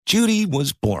Judy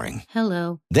was boring.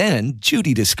 Hello. Then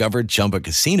Judy discovered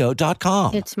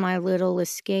ChumbaCasino.com. It's my little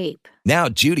escape. Now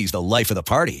Judy's the life of the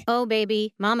party. Oh,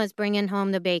 baby, mama's bringing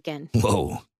home the bacon.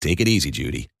 Whoa, take it easy,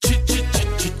 Judy.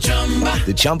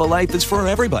 The Chumba life is for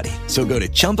everybody. So go to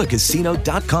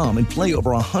ChumbaCasino.com and play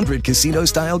over 100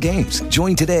 casino-style games.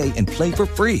 Join today and play for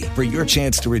free for your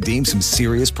chance to redeem some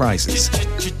serious prizes.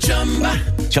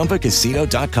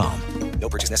 ChumbaCasino.com. No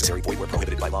purchase necessary. Void where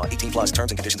prohibited by law. 18 plus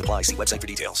terms and conditions apply. See website for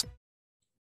details.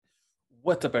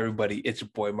 What's up, everybody? It's your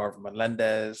boy, Marvin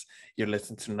Melendez. You're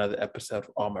listening to another episode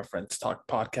of All My Friends Talk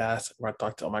podcast, where I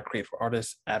talk to all my creative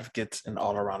artists, advocates, and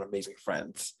all-around amazing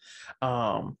friends.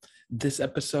 This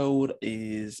episode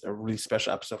is a really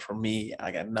special episode for me.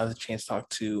 I got another chance to talk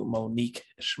to Monique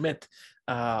Schmidt.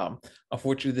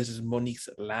 Unfortunately, this is Monique's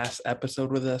last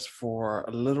episode with us for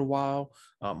a little while.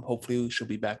 Hopefully she'll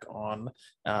be back on,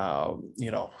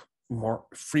 more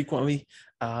frequently,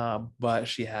 but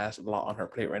she has a lot on her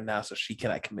plate right now, so she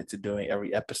cannot commit to doing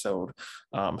every episode.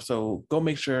 So go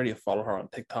make sure you follow her on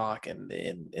TikTok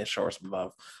and show her some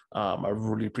love. I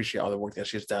really appreciate all the work that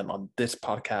she's done on this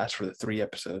podcast for the 3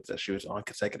 episodes that she was on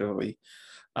consecutively.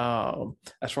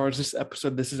 As far as this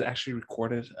episode, this is actually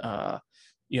recorded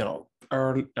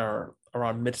early or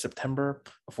around mid-September.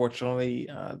 Unfortunately,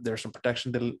 there's some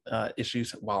production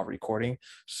issues while recording,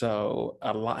 so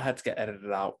a lot had to get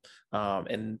edited out,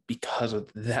 and because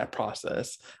of that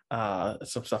process,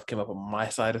 some stuff came up on my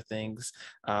side of things,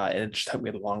 and it just took me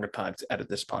a longer time to edit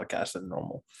this podcast than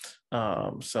normal.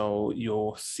 So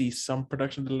you'll see some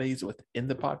production delays within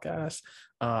the podcast,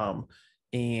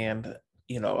 and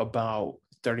about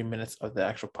 30 minutes of the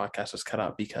actual podcast was cut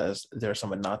out because there are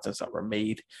some announcements that were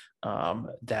made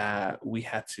that we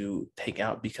had to take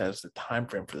out because the time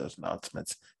frame for those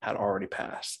announcements had already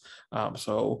passed.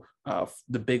 So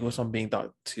the biggest one being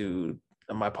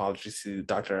my apologies to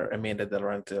Dr. Amanda De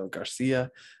Laurentiis Garcia.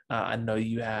 I know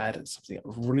you had something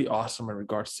really awesome in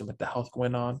regards to mental health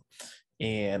going on,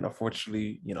 and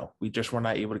unfortunately, we just were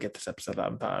not able to get this episode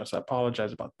out in time. So I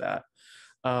apologize about that.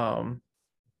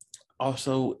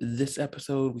 Also, this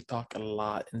episode, we talk a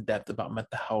lot in depth about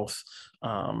mental health.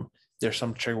 There's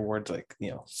some trigger words like,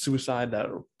 suicide that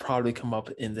will probably come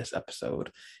up in this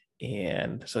episode.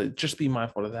 And so just be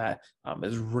mindful of that.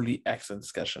 It's really excellent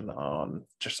discussion on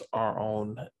just our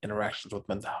own interactions with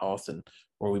mental health and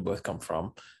where we both come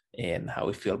from and how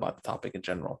we feel about the topic in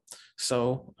general.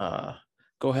 So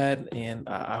go ahead, and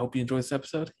I hope you enjoy this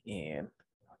episode, and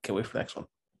I can't wait for the next one.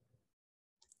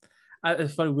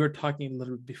 It's funny, we were talking a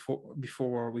little bit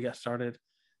before we got started,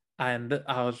 and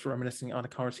I was reminiscing on a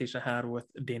conversation I had with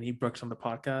Danny Brooks on the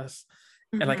podcast.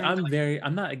 Mm-hmm. And like,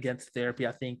 I'm not against therapy.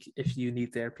 I think if you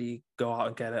need therapy, go out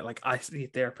and get it. Like, I see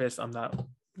therapists. I'm not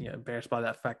embarrassed by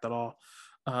that fact at all.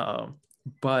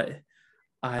 But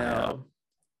I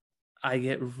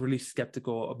get really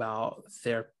skeptical about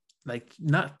therapy, like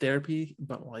not therapy,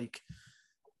 but like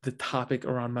the topic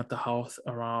around mental health,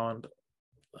 around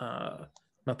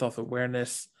mental health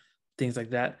awareness, things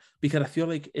like that, because I feel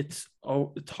like it's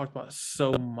talked about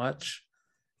so much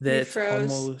that it's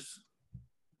almost.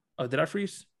 Oh, did I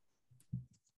freeze?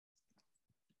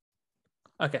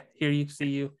 Okay, hear you, see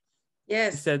you.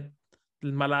 Yes. You said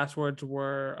my last words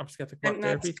were, I'm skeptical about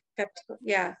therapy. Skeptical.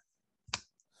 Yeah.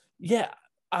 Yeah.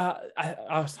 I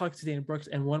was talking to Danny Brooks,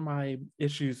 and one of my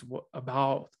issues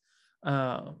about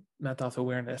mental health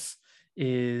awareness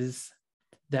is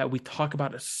that we talk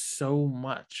about it so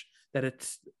much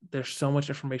that there's so much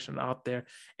information out there,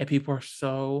 and people are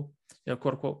so,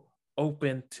 quote unquote,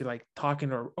 open to like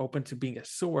talking or open to being a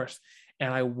source.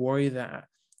 And I worry that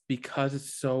because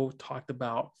it's so talked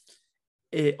about,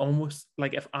 it almost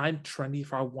like if I'm trendy,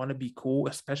 if I want to be cool,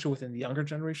 especially within the younger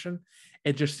generation,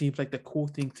 it just seems like the cool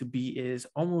thing to be is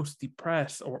almost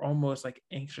depressed or almost like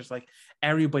anxious. Like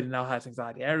everybody now has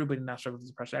anxiety, everybody now struggles with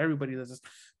depression, everybody does this,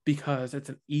 because it's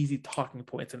an easy talking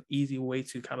point. It's an easy way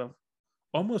to kind of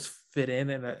almost fit in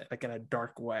a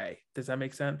dark way. Does that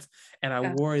make sense? And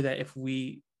I worry that if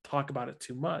we talk about it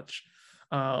too much,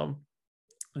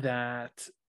 that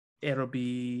it'll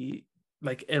be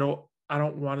like I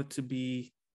don't want it to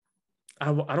be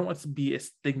a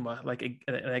stigma, like a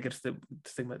negative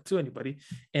stigma to anybody.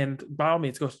 And by all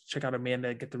means, go check out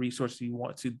Amanda, get the resources you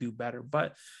want to do better.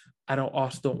 But I don't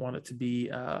want it to be,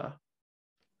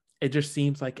 it just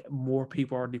seems like more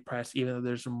people are depressed, even though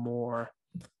there's more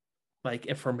like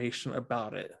information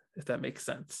about it, if that makes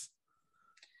sense.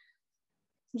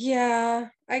 Yeah,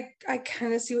 I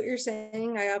kind of see what you're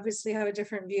saying. I obviously have a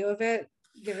different view of it,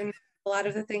 given a lot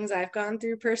of the things I've gone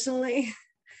through personally.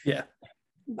 Yeah.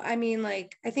 I mean,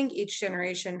 like, I think each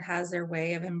generation has their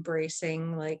way of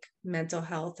embracing like mental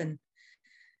health and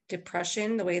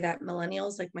depression, the way that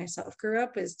millennials like myself grew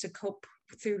up, is to cope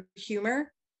through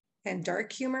humor and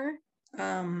dark humor.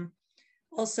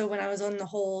 Also, when I was on the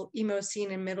whole emo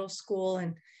scene in middle school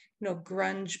and,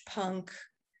 grunge punk,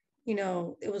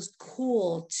 it was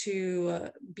cool to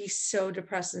be so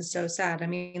depressed and so sad. I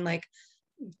mean, like,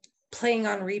 playing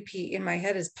on repeat in my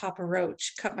head is Papa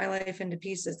Roach, Cut My Life into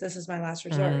Pieces, This Is My Last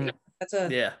Resort. That's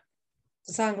a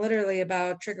song literally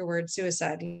about trigger word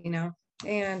suicide,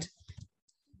 and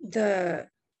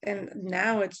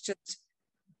now it's just,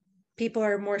 people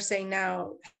are more saying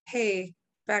now, hey,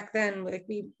 back then, like,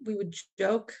 we would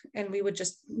joke and we would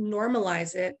just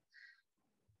normalize it,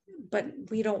 but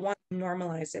we don't want to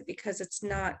normalize it because it's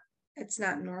not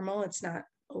normal, it's not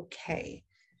okay.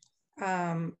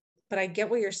 But I get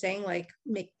what you're saying, like,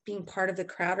 being part of the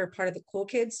crowd or part of the cool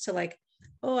kids to, like,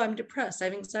 oh, I'm depressed, I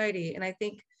have anxiety. And I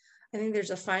think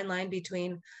there's a fine line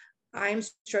between, I'm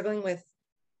struggling with,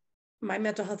 my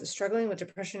mental health is struggling with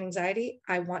depression, anxiety,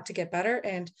 I want to get better,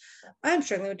 and I'm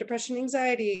struggling with depression,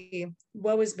 anxiety,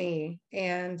 woe is me,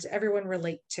 and everyone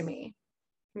relate to me.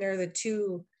 And they're the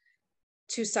two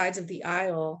sides of the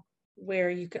aisle where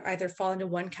you could either fall into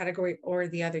one category or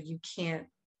the other. You can't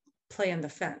play on the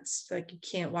fence, like, you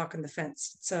can't walk on the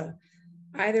fence. So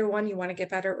either one, you want to get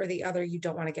better, or the other, you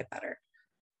don't want to get better.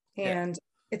 And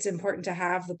it's important to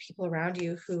have the people around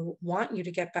you who want you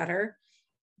to get better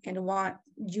and want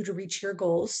you to reach your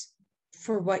goals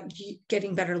for what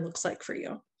getting better looks like for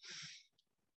you.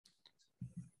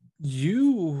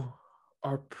 You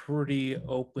are pretty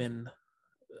open,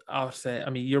 I'll say. I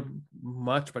mean, you're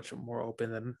much more open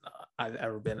than I've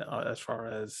ever been, as far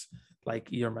as, like,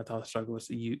 your mental health struggles.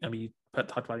 You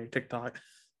talked about your TikTok.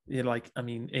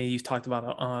 And you've talked about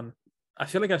it on, I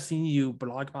feel like I've seen you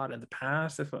blog about it in the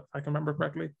past, if I can remember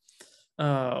correctly.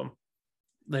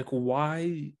 Like,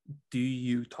 why do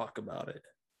you talk about it?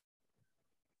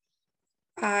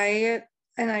 I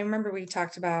remember we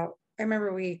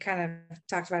kind of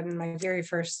talked about it in my very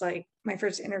first, my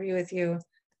first interview with you.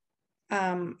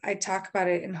 I talk about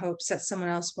it in hopes that someone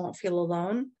else won't feel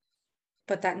alone,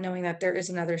 but that knowing that there is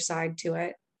another side to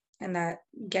it and that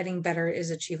getting better is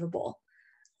achievable.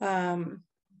 I'm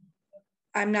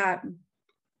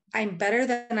better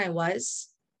than I was.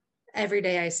 Every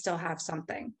day I still have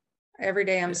something. Every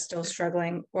day I'm still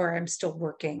struggling, or I'm still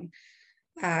working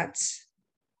at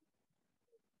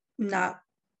not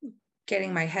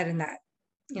getting my head in that,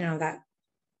 that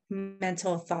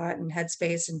mental thought and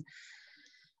headspace. And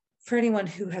for anyone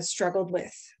who has struggled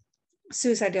with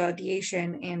suicidal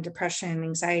ideation and depression and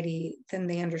anxiety, then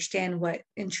they understand what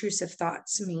intrusive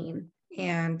thoughts mean.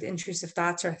 And intrusive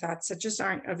thoughts are thoughts that just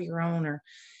aren't of your own, or,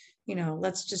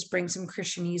 let's just bring some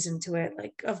Christianese into it,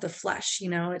 like, of the flesh.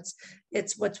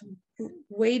 It's what's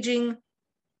waging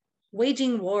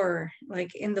war,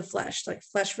 like, in the flesh, like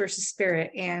flesh versus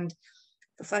spirit. And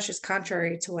the flesh is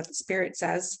contrary to what the spirit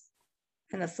says,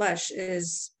 and the flesh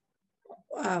is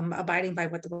abiding by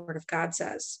what the word of God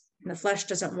says. And the flesh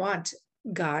doesn't want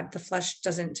God. The flesh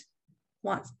doesn't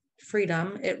want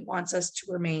freedom. It wants us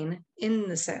to remain in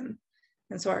the sin.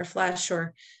 And so our flesh,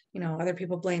 or, other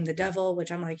people blame the devil,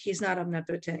 which I'm like, he's not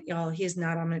omnipotent, y'all. He's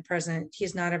not omnipresent.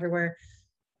 He's not everywhere.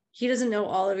 He doesn't know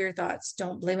all of your thoughts.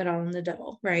 Don't blame it all on the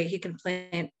devil, right? He can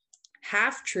plant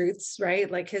half-truths,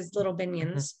 right? Like, his little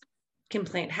minions can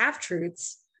plant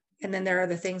half-truths. And then there are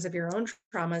the things of your own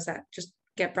traumas that just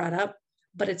get brought up,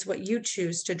 but it's what you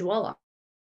choose to dwell on.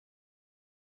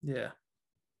 Yeah.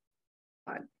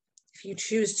 If you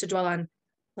choose to dwell on,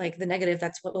 like, the negative,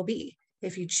 that's what will be.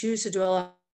 If you choose to dwell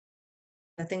on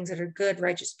the things that are good,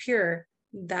 righteous, pure,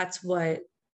 that's what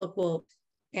will.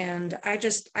 And I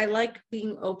like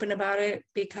being open about it,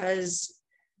 because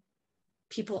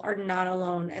people are not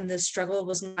alone, and this struggle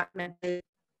was not meant to.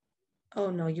 Oh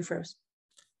no, you froze.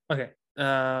 Okay.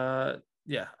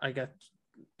 Yeah, I got.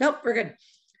 Nope, we're good.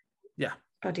 Yeah.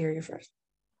 Oh dear, you froze.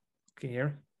 Can you hear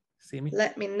me? See me?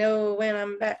 Let me know when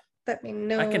I'm back. Let me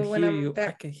know when I'm back.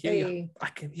 I can hear you. I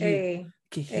can hear you.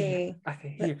 I can hear you. I can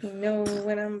hear you. Let me know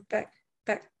when I'm back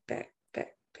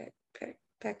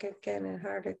again, and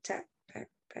heart attack. Back.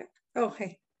 Oh,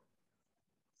 hey.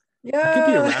 Yeah. I could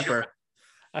be a rapper.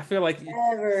 I feel like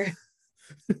ever.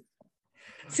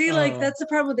 See, like, that's the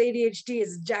problem with ADHD,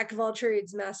 is jack of all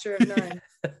trades, master of none.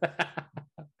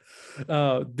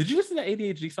 Did you listen to the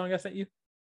ADHD song I sent you?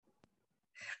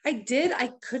 I did. I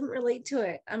couldn't relate to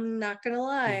it. I'm not gonna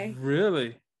lie.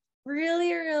 Really?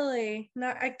 Really.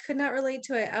 I could not relate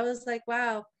to it. I was like,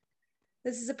 wow,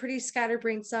 this is a pretty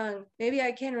scatterbrained song. Maybe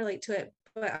I can relate to it,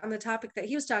 but on the topic that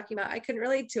he was talking about, I couldn't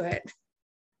relate to it.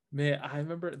 Man, I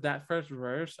remember that first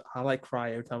verse. I like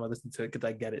cry every time I listen to it because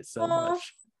I get it so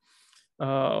much.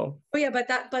 Oh yeah, but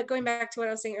going back to what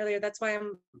I was saying earlier, that's why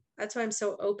I'm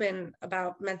so open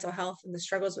about mental health and the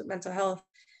struggles with mental health,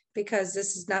 because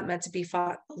this is not meant to be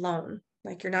fought alone.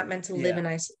 Like, you're not meant to live Yeah. in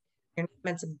isolation. You're not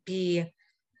meant to be,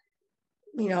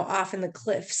 off in the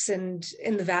cliffs and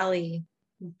in the valley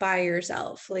by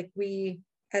yourself. Like, we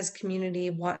as community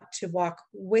want to walk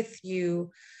with you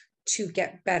to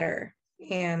get better.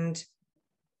 And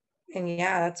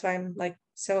yeah, that's why I'm like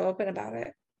so open about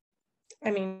it.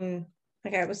 I mean,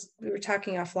 like we were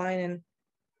talking offline, and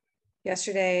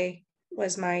yesterday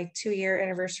was my 2-year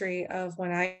anniversary of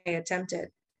when I attempted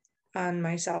on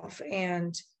myself.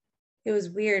 And it was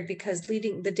weird because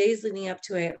the days leading up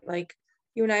to it, like,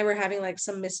 you and I were having like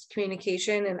some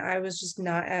miscommunication, and I was just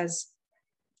not as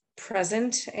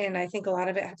present. And I think a lot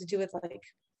of it had to do with like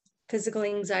physical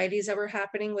anxieties that were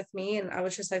happening with me. And I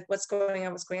was just like, what's going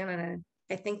on? What's going on? And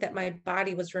I think that my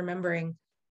body was remembering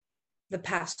the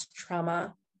past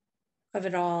trauma of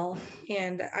it all.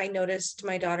 And I noticed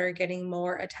my daughter getting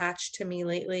more attached to me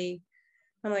lately.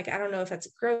 I'm like, I don't know if that's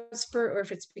a growth spurt or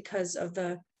if it's because of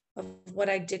what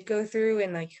I did go through.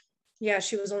 And like, yeah,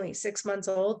 she was only 6 months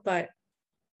old, but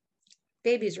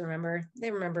babies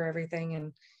they remember everything.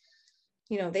 And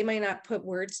they might not put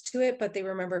words to it, but they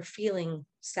remember feeling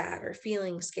sad or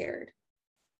feeling scared.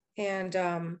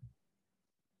 And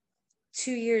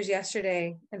 2 years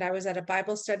yesterday, and I was at a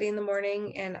Bible study in the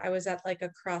morning, and I was at like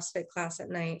a CrossFit class at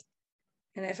night,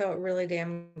 and it felt really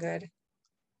damn good. It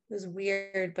was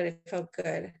weird, but it felt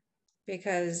good,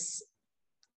 because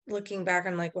looking back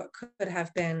on like what could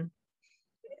have been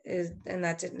and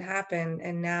that didn't happen.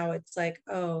 And now it's like,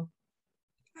 oh,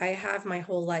 I have my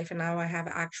whole life, and now I have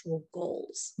actual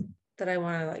goals that I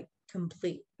want to like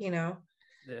complete, Yeah.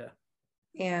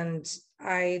 And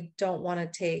I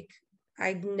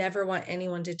never want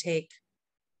anyone to take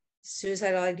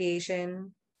suicidal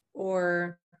ideation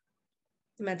or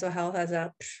mental health as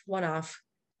a one-off.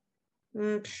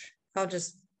 I'll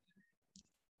just,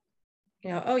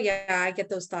 oh yeah, I get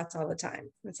those thoughts all the time.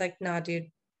 It's like, nah,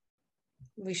 dude,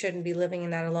 we shouldn't be living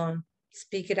in that alone.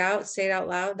 Speak it out, say it out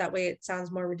loud. That way it sounds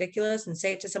more ridiculous, and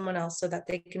say it to someone else so that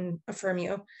they can affirm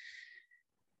you.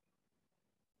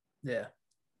 Yeah.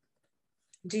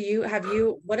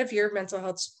 What if your mental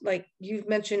health, like you've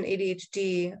mentioned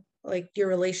ADHD, like your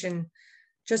relation,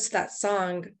 just that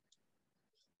song.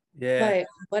 Yeah.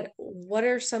 But what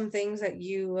are some things that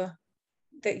you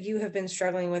have been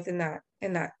struggling with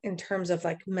in terms of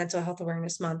like Mental Health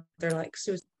Awareness Month or like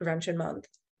Suicide Prevention Month?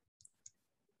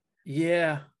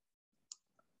 Yeah.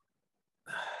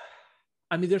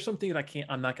 I mean, there's some things I can't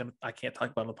talk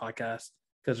about on the podcast,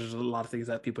 because there's a lot of things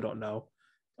that people don't know.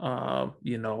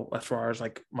 As far as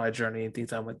like my journey and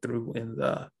things I went through and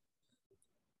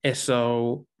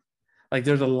so like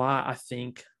there's a lot. I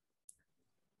think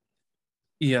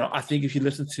if you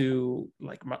listen to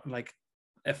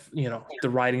if the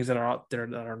writings that are out there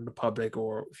that are in the public,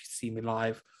 or if you see me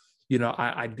live,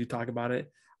 I do talk about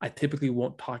it. I typically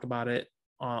won't talk about it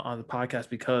on the podcast,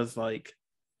 because like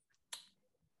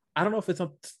I don't know if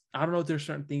there's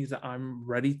certain things that I'm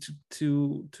ready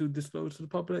to disclose to the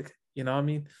public. You know what I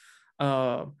mean?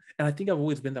 And I think I've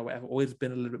always been that way. I've always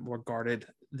been a little bit more guarded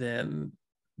than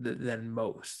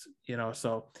most.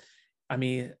 So I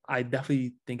mean, I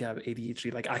definitely think I have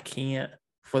ADHD. Like, I can't,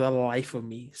 for the life of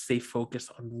me, stay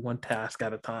focused on one task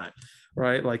at a time,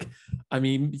 right? Like, I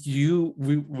mean,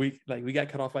 we got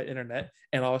cut off by internet,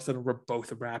 and all of a sudden we're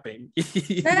both rapping. And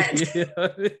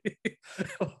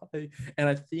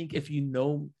I think if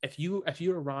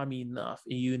you're around me enough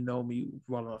and you know me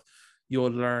well enough,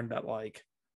 you'll learn that like,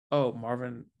 oh,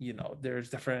 Marvin, there's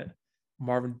different.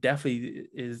 Marvin definitely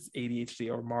is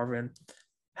ADHD, or Marvin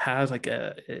has like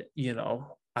I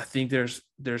think there's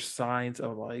signs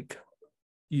of like,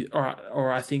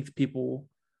 or I think people,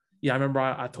 I remember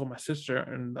I told my sister,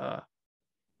 and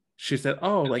she said,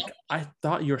 oh, like, I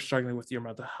thought you were struggling with your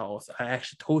mental health. I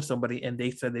actually told somebody, and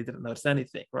they said they didn't notice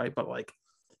anything, right? But like,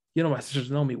 my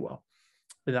sisters know me well.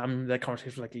 And I mean, that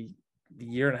conversation was like a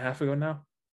year and a half ago now.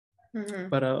 Mm-hmm.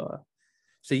 But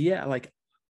so yeah, like,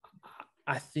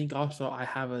 I think also I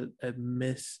have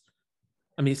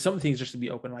I mean, some things, just to be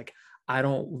open, like, I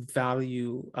don't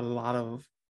value a lot of,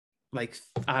 like,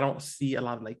 I don't see a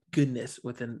lot of like goodness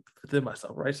within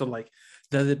myself, right? So like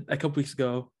a couple weeks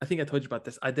ago, I think I told you about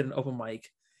this. I did an open mic,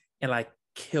 and like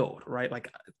killed, right?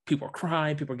 Like, people are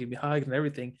crying, people are giving me hugs and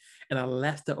everything. And I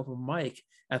left the open mic,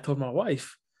 and I told my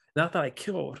wife, not that I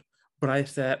killed, but I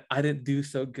said I didn't do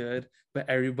so good, but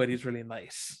everybody's really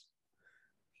nice.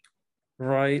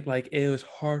 Right? Like, it was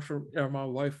hard for my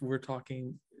wife. We were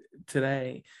talking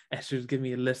today, and she was giving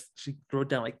me a list. She wrote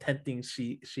down like 10 things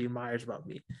she admires about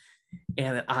me.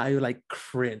 and I like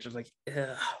cringe. I was like,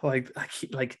 ugh, like I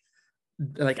keep, like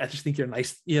I just think you're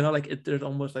nice, like there's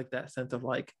almost like that sense of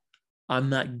like I'm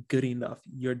not good enough,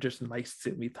 you're just nice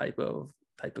to me type of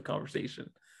conversation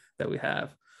that we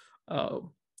have.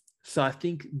 So I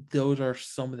think those are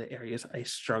some of the areas I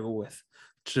struggle with,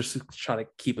 just to try to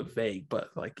keep it vague, but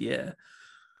like, yeah.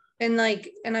 And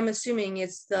I'm assuming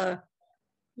it's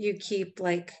you keep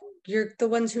like, you're the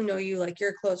ones who know you, like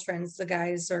your close friends, the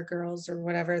guys or girls or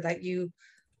whatever that you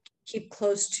keep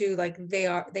close to, like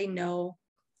they know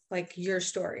like your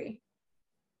story.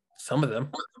 Some of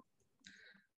them.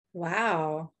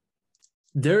 Wow.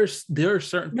 There are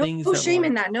certain things. No shame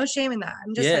in that. No shame in that.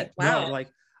 I'm just like, wow. No, like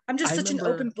I'm just such an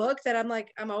open book that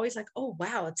I'm always like, oh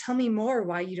wow, tell me more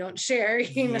why you don't share.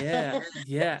 You know?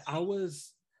 Yeah.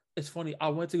 It's funny. I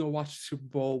went to go watch the Super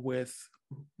Bowl with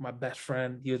my best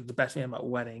friend. He was the best man at my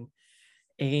wedding,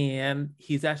 and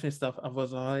he's asking me stuff. I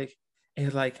was like,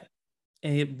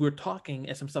 and we're talking,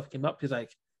 and some stuff came up. He's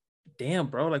like, "Damn,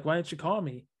 bro, like, why didn't you call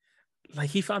me?" Like,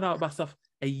 he found out about stuff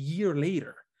a year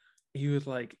later. He was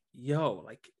like, "Yo,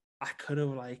 like, I could have,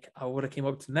 like, I would have came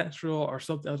up to Natural or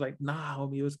something." I was like, "Nah,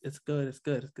 homie, it's good.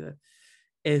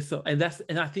 And so, and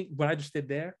I think what I just did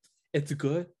there, it's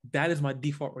good. That is my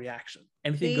default reaction.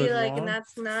 Anything goes wrong, and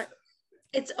that's not.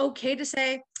 It's okay to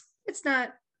say it's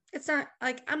not. It's not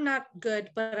like I'm not good,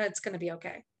 but it's gonna be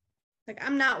okay. Like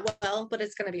I'm not well, but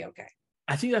it's gonna be okay.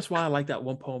 I think that's why I like that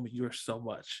one poem of yours so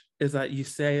much. Is that you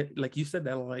say, like you said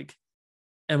that, like,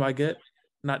 "Am I good?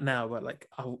 Not now, but like,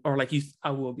 or like I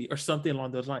will be," or something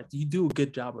along those lines. You do a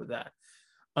good job of that.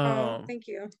 Thank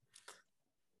you.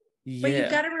 Yeah. But you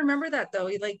got to remember that though.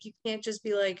 Like you can't just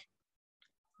be like,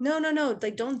 no.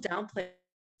 Like don't downplay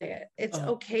it. It's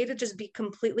okay to just be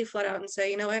completely flat out and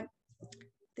say, you know what? I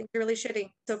think you're really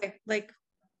shitty. It's okay. Like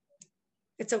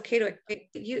it's okay to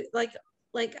you like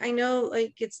I know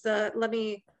like it's let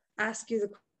me ask you the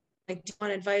like, do you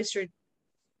want advice or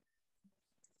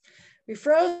we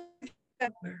froze?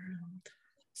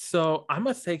 So I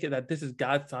must take it that this is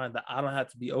God's sign that I don't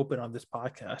have to be open on this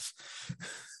podcast.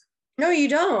 No, you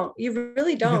don't. You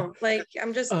really don't. Like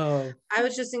I'm just I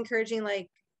was just encouraging, like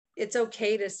it's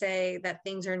okay to say that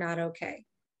things are not okay,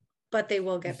 but they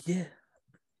will get better. Yeah.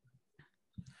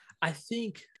 I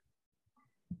think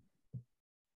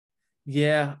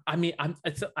I mean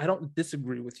I don't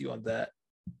disagree with you on that.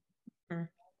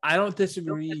 I don't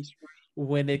disagree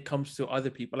when it comes to other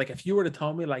people. Like if you were to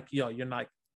tell me like, yo, you're not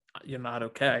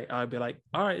okay, I'd be like,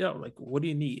 all right, yo, like what do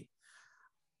you need?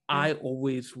 I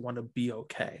always want to be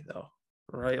okay though,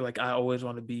 right? Like I always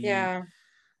want to be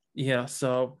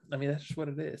so I mean that's just what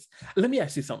it is. Let me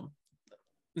ask you something.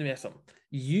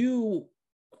 You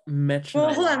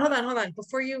mentioned hold on.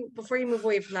 Before you move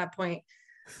away from that point,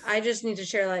 I just need to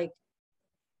share, like,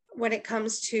 when it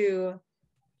comes to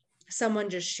someone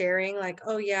just sharing like,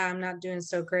 oh yeah, I'm not doing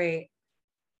so great.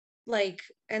 Like,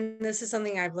 and this is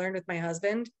something I've learned with my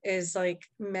husband, is like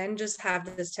men just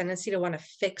have this tendency to want to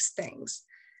fix things.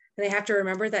 And they have to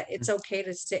remember that it's okay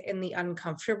to sit in the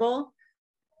uncomfortable.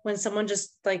 When someone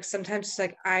just like, sometimes it's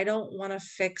like, I don't want to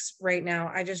fix right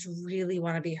now. I just really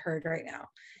want to be heard right now.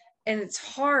 And it's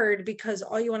hard because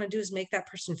all you want to do is make that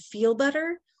person feel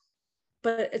better.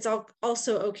 But it's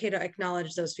also okay to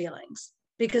acknowledge those feelings,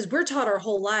 because we're taught our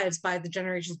whole lives by the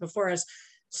generations before us,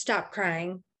 stop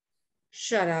crying,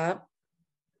 shut up,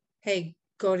 hey,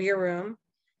 go to your room,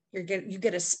 you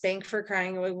get a spank for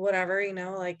crying, or whatever, you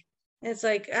know, like it's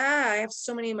like, I have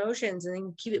so many emotions, and then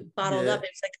you keep it bottled up.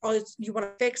 It's like, oh, you want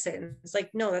to fix it, and it's like,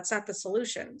 no, that's not the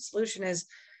solution. The solution is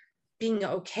being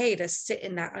okay to sit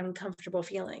in that uncomfortable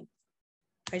feeling.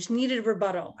 I just needed a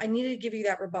rebuttal. I needed to give you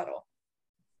that rebuttal.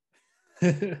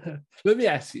 Let me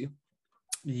ask you,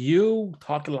 you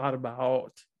talk a lot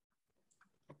about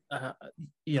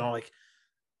like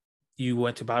you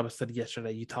went to Bible study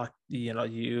yesterday, you talked,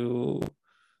 you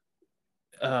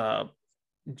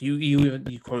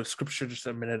quoted scripture just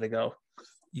a minute ago.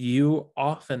 You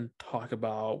often talk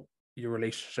about your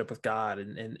relationship with God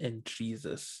and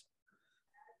Jesus.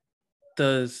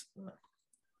 Does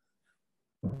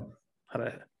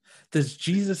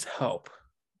Jesus help?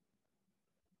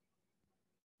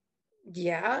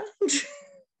 Yeah.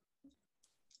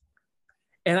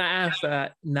 And I asked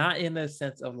that not in a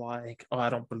sense of like, oh, I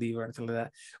don't believe or anything like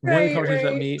that. One of the conversations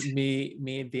that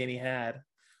me and Danny had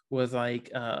was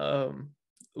like, and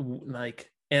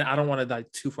I don't want to dive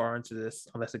too far into this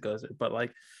unless it goes, but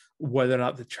like whether or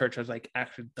not the church has like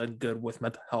actually done good with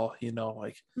mental health,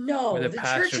 like no, the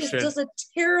church does a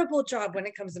terrible job when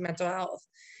it comes to mental health.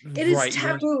 It is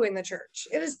taboo in the church.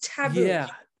 It is taboo.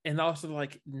 and also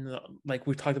like, like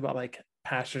we talked about, like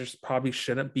pastors probably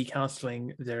shouldn't be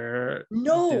counseling their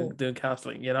No, doing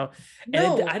counseling, you know.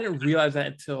 And no. I didn't realize that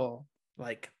until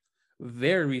like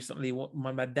very recently.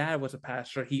 When my dad was a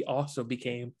pastor, he also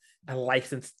became a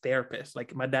licensed therapist.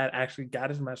 Like my dad actually got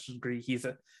his master's degree. He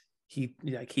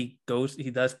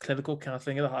does clinical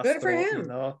counseling in the Good for hospital, you him.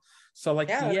 know. So like,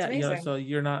 Yeah, that's yeah, you know, amazing. so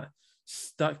you're not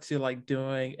stuck to like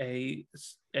doing a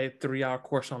 3-hour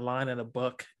course online and a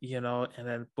book, you know, and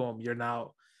then boom, you're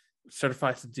now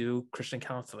certified to do Christian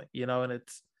counseling, you know. And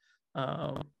it's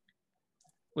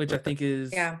which I think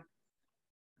is, Yeah.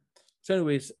 so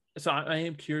anyways, so I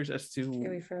am curious as to,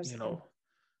 Kiwi frozen. you know,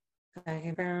 I could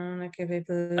be brown, I could be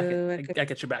blue. I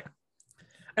get you back.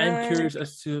 I am curious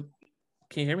as to,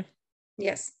 can you hear me?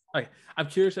 Yes. Okay. I'm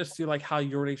curious as to like how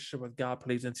your relationship with God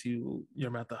plays into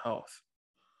your mental health.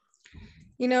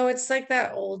 You know, it's like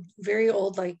that old, very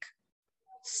old, like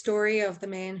story of the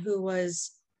man who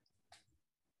was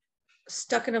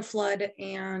stuck in a flood,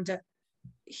 and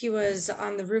he was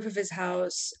on the roof of his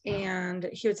house, and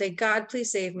he would say, God,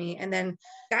 please save me. And then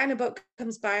a guy in a boat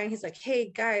comes by and he's like,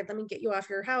 hey, guy, let me get you off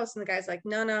your house. And the guy's like,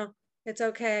 no, it's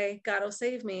okay. God will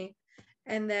save me.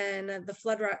 And then the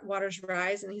flood waters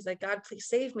rise, and he's like, God, please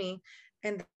save me.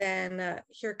 And then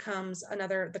here comes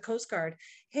the Coast Guard.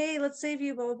 Hey, let's save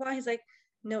you, blah, blah, blah. He's like,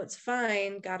 no, it's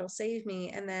fine. God will save me.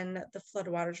 And then the flood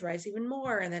waters rise even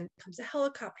more. And then comes a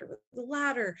helicopter with the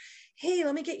ladder. Hey,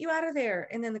 let me get you out of there.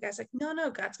 And then the guy's like, no,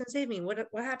 God's going to save me. What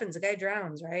happens? The guy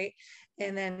drowns, right?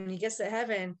 And then he gets to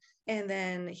heaven, and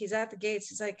then he's at the gates.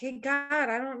 He's like, hey, God,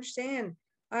 I don't understand.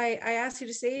 I asked you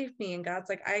to save me. And God's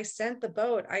like, I sent the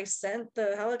boat. I sent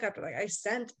the helicopter. Like, I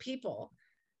sent people.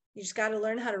 You just got to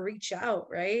learn how to reach out,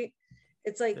 right?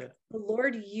 It's like the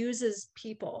Lord uses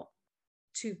people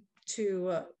to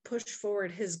push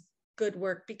forward his good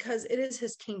work, because it is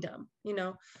his kingdom. You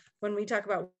know, when we talk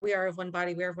about we are of one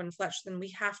body, we are of one flesh, then we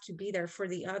have to be there for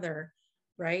the other,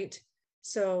 right?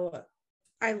 So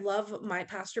I love my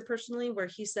pastor personally, where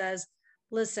he says,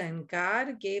 listen,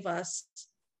 God gave us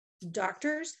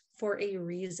doctors for a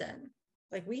reason.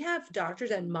 Like, we have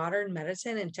doctors and modern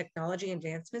medicine and technology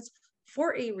advancements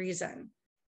for a reason.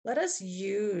 Let us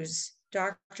use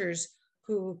doctors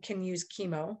who can use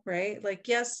chemo, right? Like,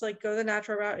 yes, like go the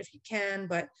natural route if you can,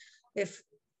 but if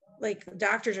like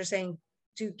doctors are saying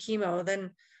do chemo, then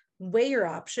weigh your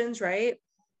options, right?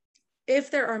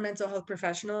 If there are mental health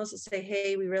professionals that say,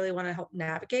 hey, we really want to help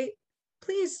navigate,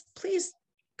 please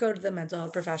go to the mental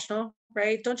health professional,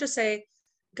 right? Don't just say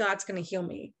God's going to heal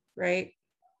me, right?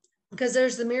 Because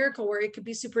there's the miracle where it could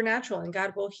be supernatural and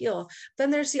God will heal.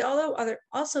 Then there's the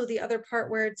other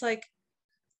part where it's like,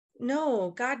 no,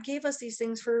 God gave us these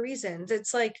things for a reason.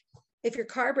 It's like, if your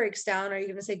car breaks down, are you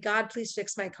going to say, God, please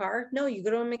fix my car? No, you go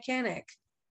to a mechanic,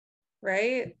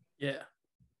 right? Yeah.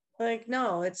 Like,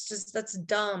 no, it's just, that's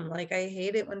dumb. Like, I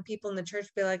hate it when people in the church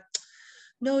be like,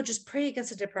 no, just pray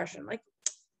against the depression. Like,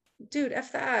 dude,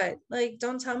 F that. Like,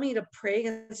 don't tell me to pray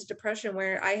against depression,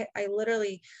 where I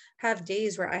literally have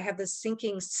days where I have this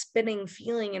sinking, spinning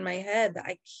feeling in my head that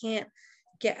I can't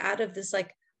get out of, this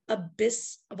like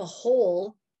abyss of a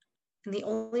hole. And the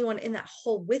only one in that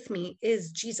hole with me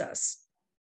is Jesus.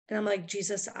 And I'm like,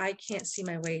 Jesus, I can't see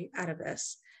my way out of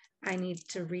this. I need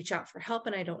to reach out for help,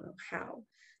 and I don't know how.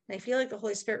 And I feel like the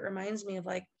Holy Spirit reminds me of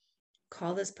like,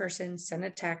 call this person, send a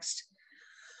text,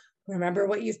 remember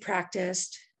what you've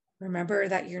practiced, remember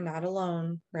that you're not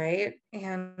alone, right?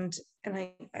 And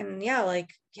yeah, like,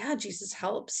 yeah, Jesus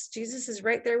helps. Jesus is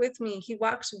right there with me. He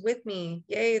walks with me.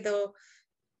 Yea, though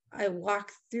I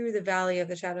walk through the valley of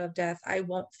the shadow of death, I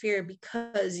won't fear,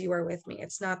 because you are with me.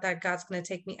 It's not that God's going to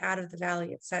take me out of the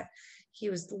valley. It's that he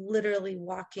was literally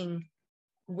walking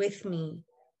with me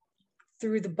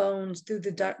through the bones, through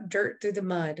the dirt, through the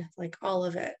mud, like all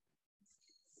of it.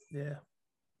 Yeah.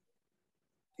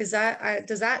 Does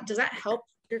that help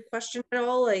your question at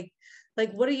all? Like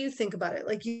what do you think about it?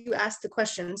 Like, you asked the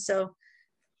question, so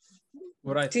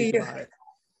what I think about it.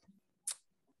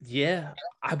 Yeah,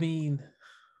 I mean,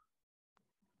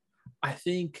 I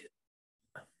think,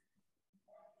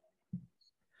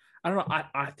 I don't know.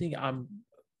 I think I'm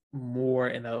more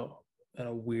in a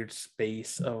weird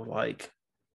space of like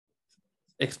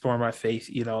exploring my faith,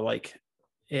 you know, like,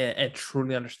 and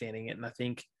truly understanding it. And I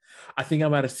think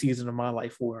I'm at a season of my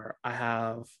life where I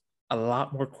have a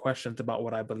lot more questions about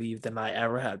what I believe than I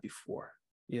ever had before.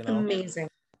 You know, amazing,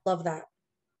 love that.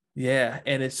 Yeah,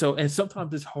 and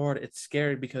sometimes it's hard. It's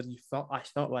scary because I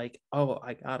felt like, oh,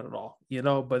 I got it all, you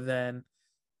know. But then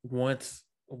once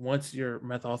your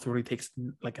mental health really takes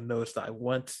like a nosedive,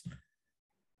 once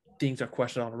things are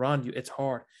questioned all around you, it's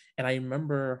hard. And I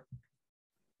remember,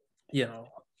 you know,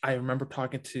 I remember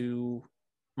talking to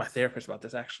my therapist about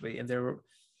this actually, and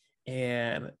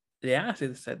they asked me,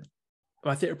 they said,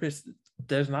 my therapist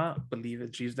does not believe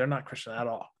in Jesus. They're not Christian at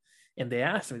all. And they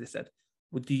asked me, they said,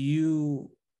 well, do you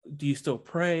still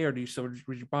pray, or do you still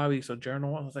read your Bible, you still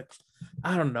journal? I was like,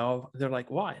 I don't know. They're like,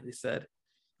 why? They said,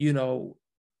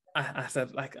 I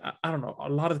said, like, I don't know. A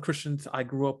lot of the Christians I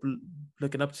grew up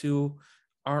looking up to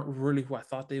aren't really who I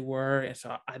thought they were. And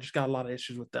so I just got a lot of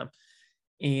issues with them.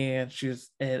 And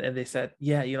and they said,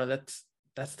 yeah,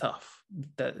 that's tough.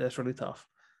 That's really tough.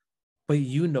 But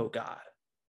God.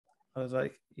 I was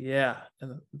like, yeah.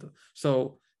 And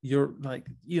so you're like,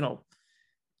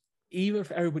 even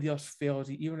if everybody else fails,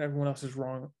 even if everyone else is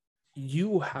wrong,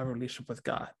 you have a relationship with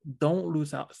God. Don't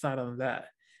lose sight on that.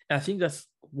 And I think that's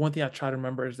one thing I try to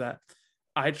remember, is that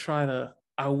I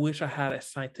wish I had a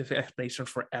scientific explanation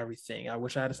for everything. I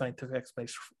wish I had a scientific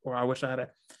explanation, or I wish I had a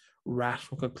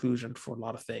rational conclusion for a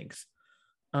lot of things.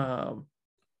 But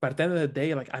at the end of the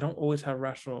day, like, I don't always have a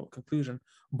rational conclusion,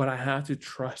 but I have to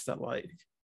trust that, like,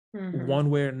 one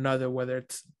way or another, whether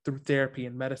it's through therapy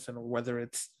and medicine, or whether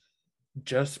it's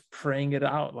just praying it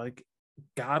out, like,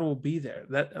 God will be there.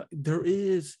 That there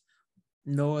is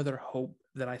no other hope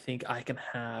that I think I can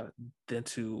have than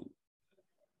to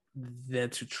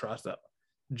trust that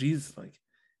Jesus, like,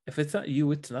 if it's not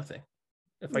you, it's nothing.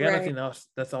 If I got nothing else,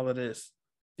 that's all it is,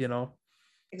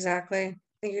 Exactly. I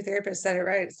think your therapist said it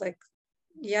right. It's like,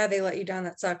 yeah, they let you down,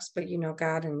 that sucks, but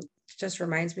God. And it just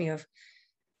reminds me of,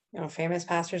 famous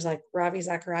pastors like Ravi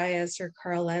Zacharias or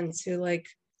Carl Lenz, who, like,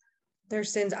 their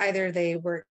sins, either they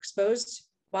were exposed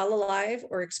while alive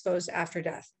or exposed after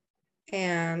death.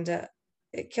 And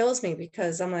it kills me,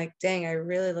 because I'm like, dang, I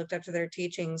really looked up to their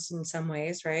teachings in some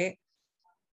ways, right?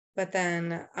 But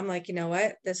then I'm like, you know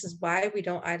what? This is why we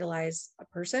don't idolize a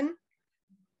person.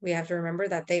 We have to remember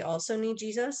that they also need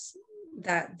Jesus,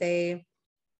 that they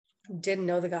didn't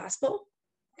know the gospel.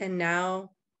 And now,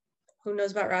 who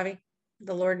knows about Ravi?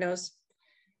 The Lord knows.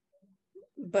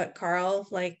 But Carl,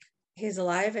 like, he's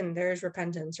alive and there's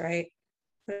repentance, right?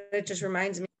 But it just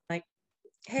reminds me, like,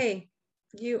 hey,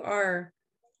 you are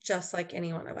just like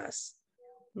any one of us.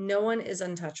 No one is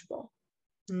untouchable,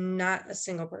 not a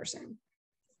single person.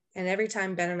 And every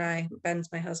time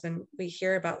Ben's my husband, we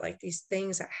hear about, like, these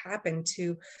things that happen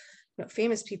to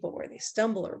famous people, where they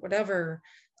stumble or whatever,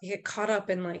 they get caught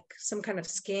up in, like, some kind of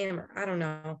scam, or I don't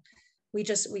know. We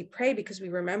pray, because we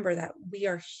remember that we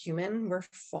are human, we're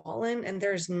fallen, and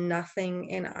there's nothing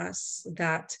in us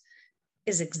that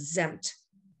is exempt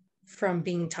from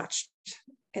being touched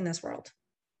in this world.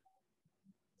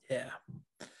 Yeah.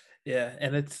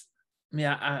 And it's,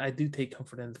 I do take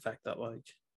comfort in the fact that, like,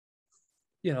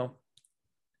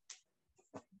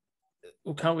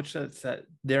 which says that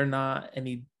they're not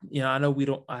any, I know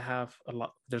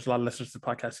there's a lot of listeners to the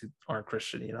podcast who aren't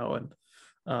Christian, and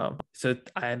so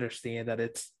I understand that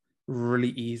it's really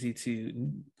easy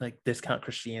to, like, discount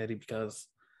Christianity because,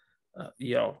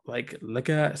 like, look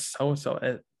at so-and-so,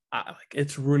 and like,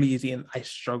 it's really easy, and I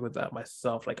struggle with that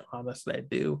myself, like, honestly, I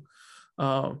do.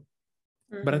 But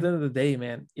at the end of the day,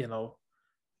 man,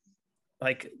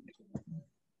 like,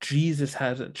 Jesus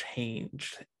hasn't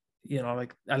changed,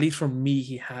 like, at least for me,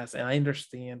 he has. And I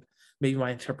understand maybe my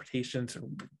interpretations or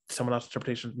someone else's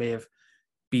interpretations may have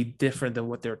be different than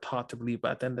what they're taught to believe,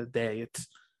 but at the end of the day,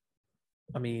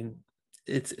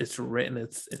 it's written,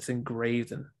 it's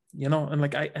engraved, and and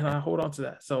like, I hold on to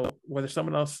that. So whether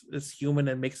someone else is human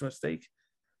and makes a mistake,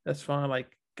 that's fine.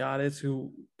 Like, God is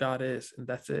who God is, and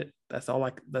that's it. That's all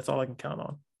I can count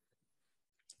on.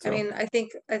 So. I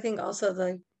think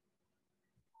also,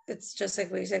 it's just like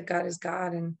what you said, God is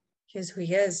God and he is who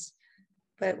he is.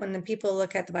 But when the people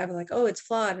look at the Bible like, oh, it's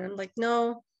flawed, and I'm like,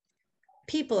 no,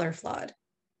 people are flawed.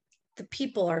 The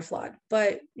people are flawed.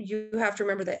 But you have to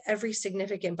remember that every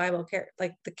significant Bible character,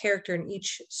 like the character in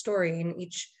each story, in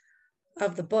each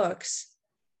of the books,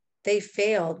 they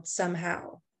failed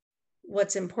somehow.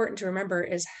 What's important to remember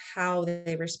is how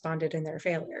they responded in their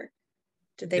failure.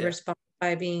 Did they respond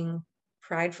by being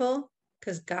prideful?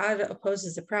 Because God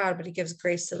opposes the proud, but he gives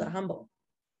grace to the humble.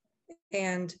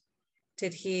 And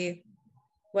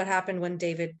what happened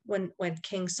when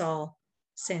King Saul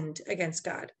sinned against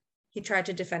God? He tried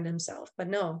to defend himself, but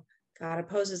no, God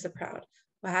opposes the proud.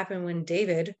 What happened when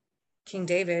King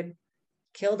David,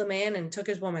 killed a man and took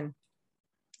his woman?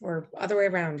 Or other way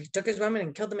around, he took his woman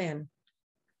and killed the man.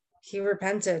 He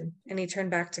repented and he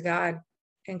turned back to God,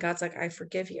 and God's like, I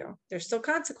forgive you. There's still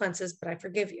consequences, but I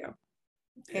forgive you.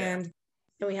 Yeah. And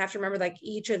we have to remember, like,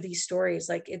 each of these stories,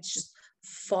 like, it's just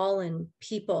fallen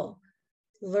people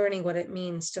learning what it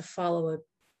means to follow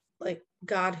a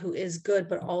God who is good,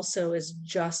 but also is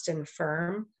just and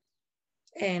firm.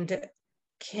 and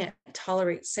can't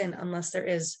tolerate sin unless there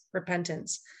is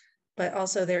repentance, but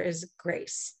also there is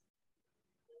grace.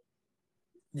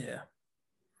 Yeah.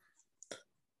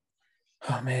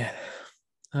 Oh man.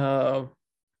 This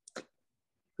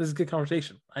is a good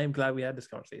conversation. I am glad we had this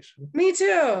conversation. Me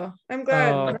too. I'm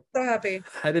glad. I'm so happy.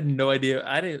 I had no idea.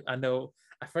 I know.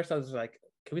 At first I was like,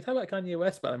 can we talk about Kanye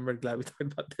West? But I'm really glad we talked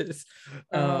about this.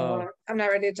 I'm not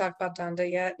ready to talk about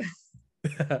Donda yet.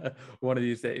 One of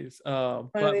these days. One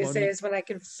of these days when I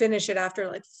can finish it after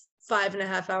like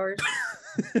 5.5 hours.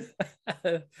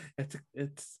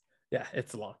 It's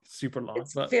long, super long.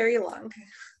 It's very long.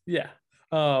 Yeah.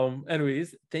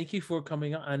 Anyways, thank you for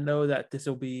coming on. I know that this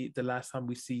will be the last time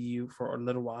we see you for a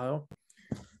little while.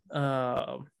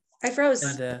 I froze.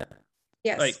 And,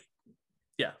 yes.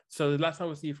 So the last time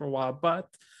we'll see you for a while, but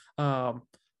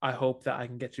I hope that I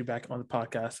can get you back on the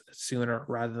podcast sooner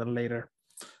rather than later.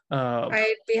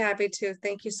 I'd be happy to.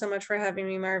 Thank you so much for having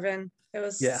me, Marvin. It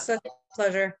was such a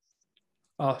pleasure.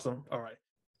 Awesome. All right,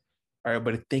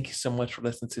 everybody. Thank you so much for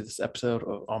listening to this episode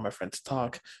of All My Friends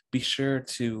Talk. Be sure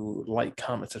to like,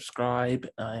 comment, subscribe,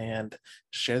 and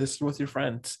share this with your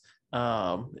friends.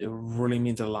 It really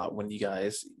means a lot when you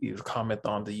guys either comment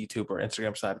on the YouTube or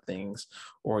Instagram side of things,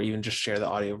 or even just share the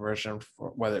audio version, for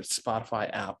whether it's Spotify,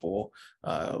 Apple,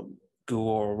 Google,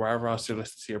 or wherever else you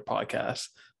listen to your podcast.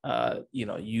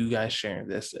 You guys sharing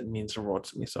this, it means the world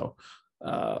to me. So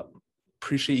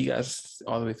appreciate you guys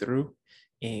all the way through,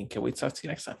 and can't wait to talk to you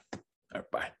next time. All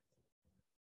right, bye.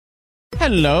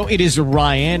 Hello, it is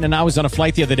Ryan, and I was on a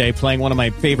flight the other day playing one of my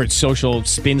favorite social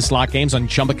spin slot games on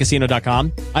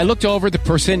ChumbaCasino.com. I looked over at the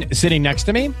person sitting next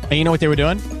to me, and you know what they were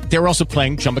doing? They were also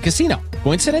playing Chumba Casino.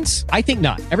 Coincidence? I think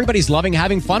not. Everybody's loving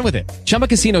having fun with it. Chumba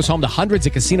Casino is home to hundreds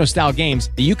of casino-style games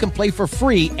that you can play for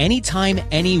free anytime,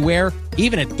 anywhere,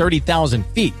 even at 30,000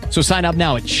 feet. So sign up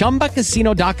now at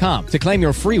ChumbaCasino.com to claim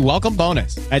your free welcome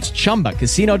bonus. That's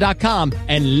ChumbaCasino.com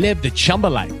and live the Chumba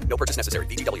life. No purchase necessary.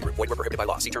 VGW. Void where prohibited by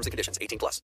law. See terms and conditions. 18+.